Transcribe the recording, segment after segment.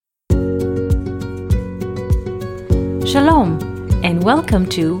Shalom, and welcome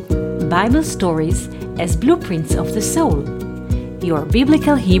to Bible Stories as Blueprints of the Soul, your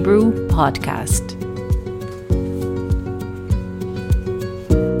Biblical Hebrew podcast.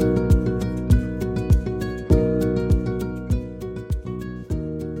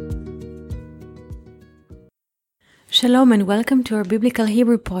 Shalom, and welcome to our Biblical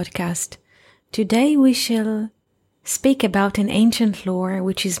Hebrew podcast. Today we shall speak about an ancient lore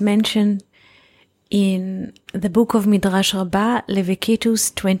which is mentioned in the book of Midrash Rabbah,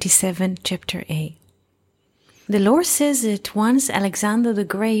 Leviticus 27, chapter A. The lore says that once Alexander the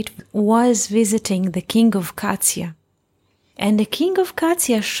Great was visiting the king of Katia, and the king of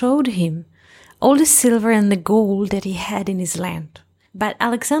Katia showed him all the silver and the gold that he had in his land. But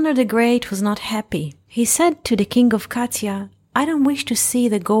Alexander the Great was not happy. He said to the king of Katia, "I don't wish to see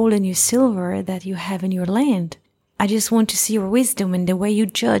the gold and your silver that you have in your land. I just want to see your wisdom and the way you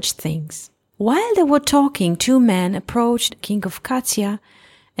judge things." While they were talking, two men approached the king of Katia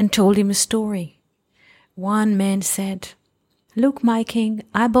and told him a story. One man said, "Look, my king,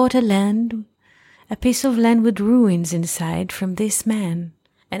 I bought a piece of land with ruins inside from this man.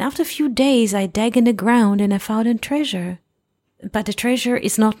 And after a few days I dug in the ground and I found a treasure. But the treasure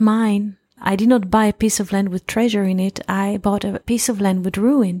is not mine. I did not buy a piece of land with treasure in it. I bought a piece of land with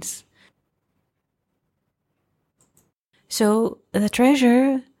ruins. So the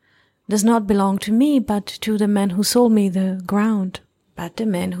treasure does not belong to me, but to the man who sold me the ground." But the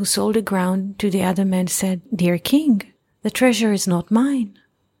man who sold the ground to the other man said, "Dear king, the treasure is not mine.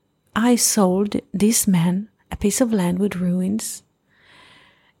 I sold this man a piece of land with ruins,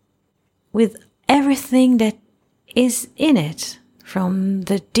 with everything that is in it, from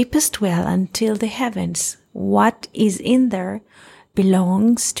the deepest well until the heavens. What is in there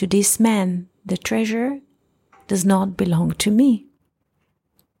belongs to this man. The treasure does not belong to me."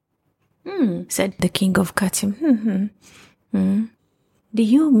 Said the king of Katia. "Do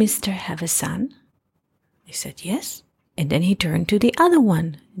you, mister, have a son?" He said, "Yes." And then he turned to the other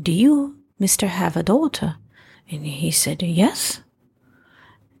one. "Do you, mister, have a daughter?" And he said, "Yes."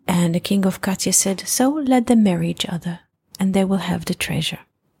 And the king of Katia said, "So let them marry each other, and they will have the treasure."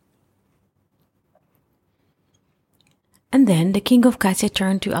 And then the king of Katia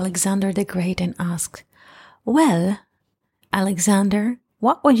turned to Alexander the Great and asked, "Well, Alexander,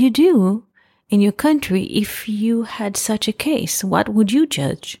 what would you do in your country if you had such a case? What would you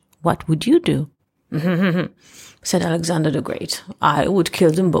judge? What would you do?" Said Alexander the Great, "I would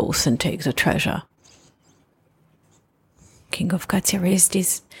kill them both and take the treasure." King of Katia raised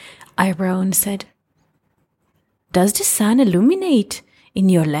his eyebrow and said, "Does the sun illuminate in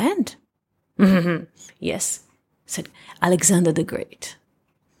your land?" "Yes," said Alexander the Great.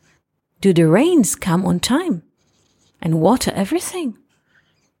 "Do the rains come on time and water everything?"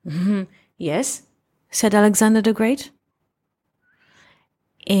 "Yes," said Alexander the Great.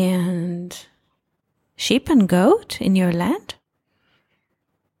 "And sheep and goat in your land?"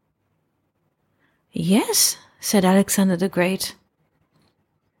 "Yes," said Alexander the Great.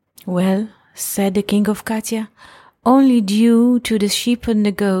 "Well," said the king of Katia, "only due to the sheep and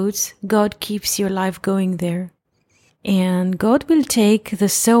the goats, God keeps your life going there. And God will take the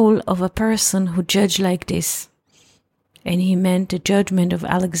soul of a person who judge like this." And he meant the judgment of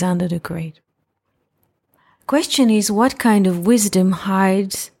Alexander the Great. Question is, what kind of wisdom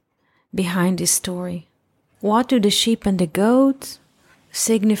hides behind this story? What do the sheep and the goats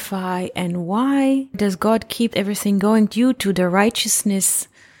signify, and why does God keep everything going? Due to the righteousness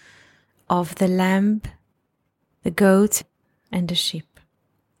of the lamb, the goat, and the sheep.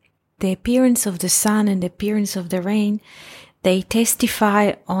 The appearance of the sun and the appearance of the rain, they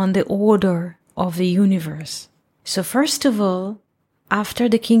testify on the order of the universe. So first of all, after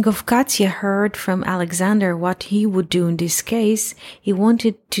the king of Katia heard from Alexander what he would do in this case, he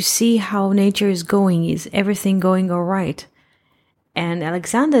wanted to see how nature is going. Is everything going all right? And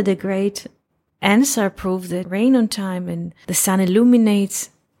Alexander the Great answer proved that rain on time and the sun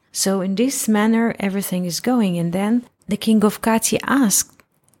illuminates. So in this manner, everything is going. And then the king of Katia asked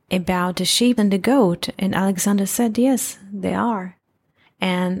about the sheep and the goat, and Alexander said, "Yes, they are."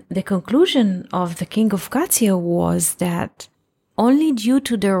 And the conclusion of the king of Katia was that only due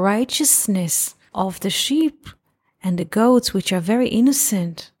to the righteousness of the sheep and the goats, which are very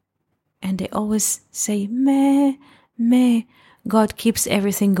innocent, and they always say, "Meh, meh," God keeps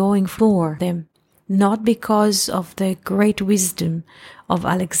everything going for them, not because of the great wisdom of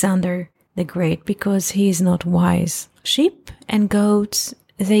Alexander the Great, because he is not wise. Sheep and goats,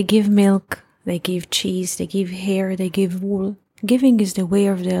 they give milk, they give cheese, they give hair, they give wool. Giving is the way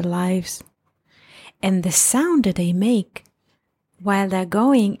of their lives. And the sound that they make while they're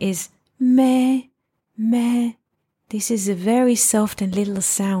going is meh, meh. This is a very soft and little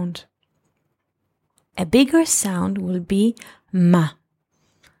sound. A bigger sound will be ma.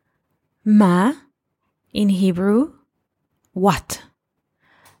 Ma, in Hebrew, what?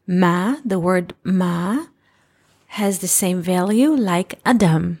 Ma, the word ma, has the same value like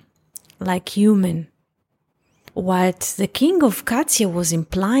Adam, like human. What the king of Katia was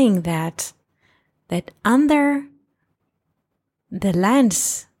implying that under the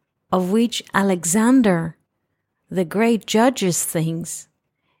lens of which Alexander the Great judges things,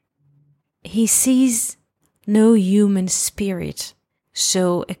 he sees no human spirit.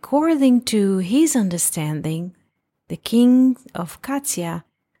 So according to his understanding, the king of Katia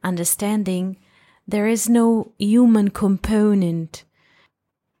understanding, there is no human component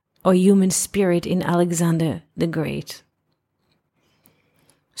or human spirit in Alexander the Great.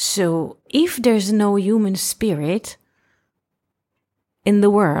 So if there's no human spirit in the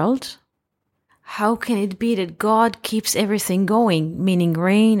world, how can it be that God keeps everything going, meaning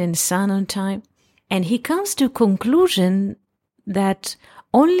rain and sun on time? And he comes to a conclusion that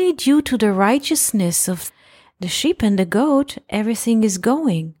only due to the righteousness of the sheep and the goat, everything is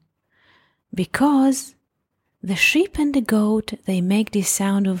going. Because the sheep and the goat, they make this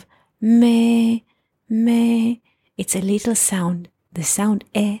sound of meh, meh. It's a little sound. The sound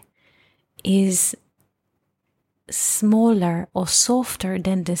is smaller or softer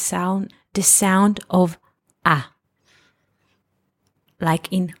than the sound of a,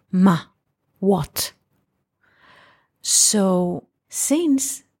 like in ma, what. So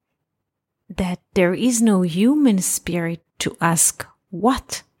since that there is no human spirit to ask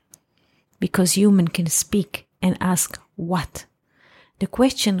what, because human can speak and ask what, the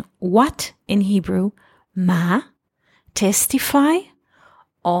question what in Hebrew, ma, testify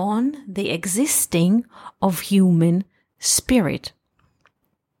on the existing of human spirit.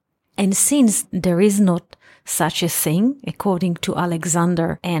 And since there is not such a thing, according to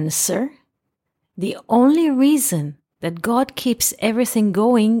Alexander's answer, the only reason that God keeps everything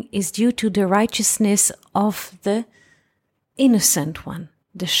going is due to the righteousness of the innocent one,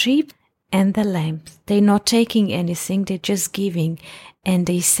 the sheep and the lambs. They're not taking anything, they're just giving. And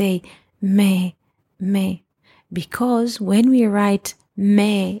they say, meh, meh. Because when we write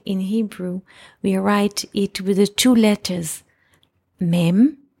meh in Hebrew, we write it with the two letters,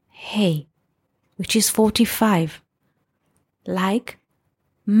 mem, hey, which is 45, like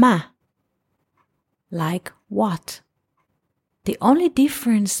ma, like what. The only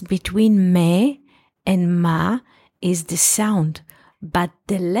difference between meh and ma is the sound, but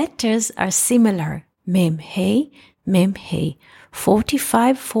the letters are similar, mem, hey,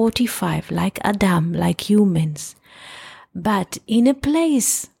 45, 45, like Adam, like humans. But in a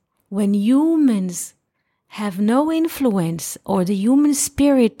place when humans have no influence or the human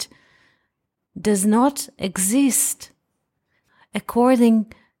spirit does not exist,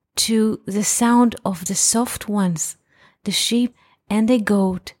 according to the sound of the soft ones, the sheep and the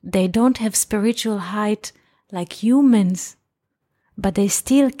goat, they don't have spiritual height like humans, but they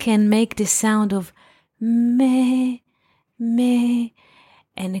still can make the sound of meh, meh.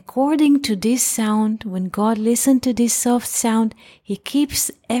 And according to this sound, when God listens to this soft sound, he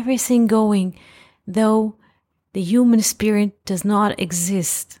keeps everything going, though the human spirit does not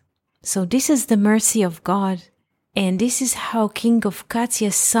exist. So this is the mercy of God. And this is how King of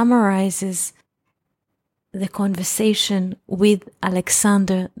Katia summarizes the conversation with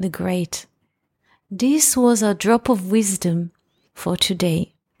Alexander the Great. This was our drop of wisdom for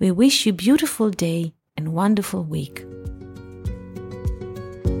today. We wish you a beautiful day and wonderful week.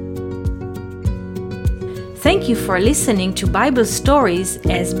 Thank you for listening to Bible stories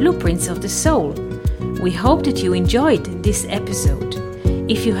as Blueprints of the Soul. We hope that you enjoyed this episode.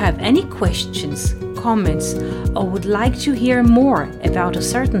 If you have any questions, comments, or would like to hear more about a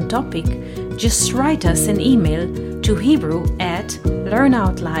certain topic, just write us an email to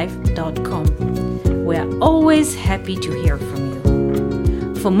hebrew@learnoutlive.com. We are always happy to hear from you.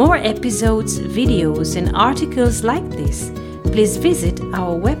 For more episodes, videos, and articles like this, please visit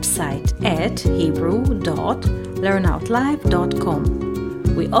our website at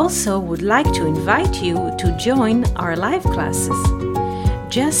hebrew.learnoutlive.com. We also would like to invite you to join our live classes.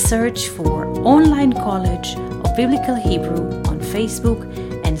 Just search for Online College of Biblical Hebrew on Facebook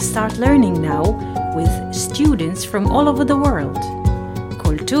and start learning now with students from all over the world.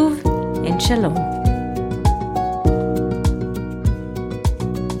 Kol Tuv and Shalom.